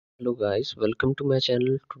Hello guys, welcome to my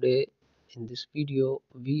channel. Today in this video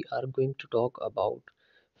we are going to talk about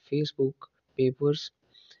Facebook papers.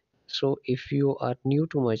 So if you are new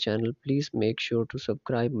to my channel, please make sure to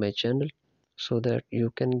subscribe my channel so that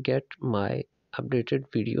you can get my updated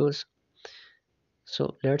videos.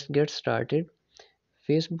 So let's get started.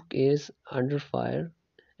 Facebook is under fire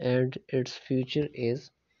and its future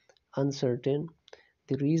is uncertain.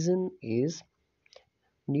 The reason is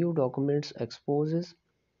new documents exposes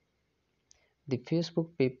the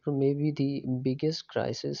Facebook paper may be the biggest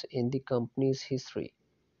crisis in the company's history.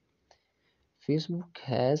 Facebook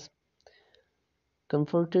has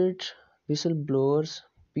confronted whistleblowers,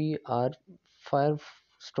 PR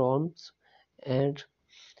firestorms, and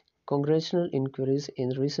congressional inquiries in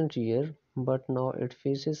recent years, but now it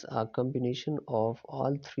faces a combination of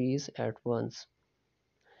all three at once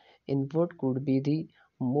in what could be the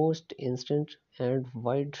most instant and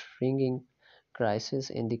wide-ranging crisis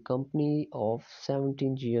in the company of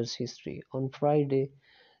 17 years history. On Friday,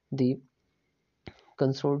 the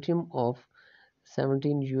consortium of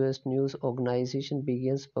 17 US news organizations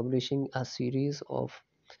begins publishing a series of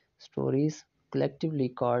stories collectively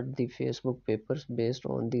called the Facebook Papers based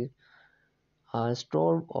on the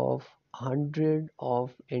storm of hundreds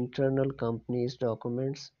of internal companies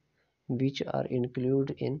documents which are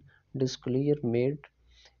included in disclosure made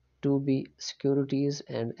to the Securities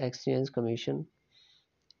and Exchange Commission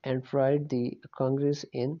and tried the Congress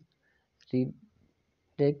in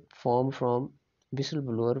redact form from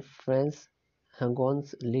whistleblower Franz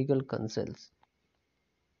Hangon's legal counsels.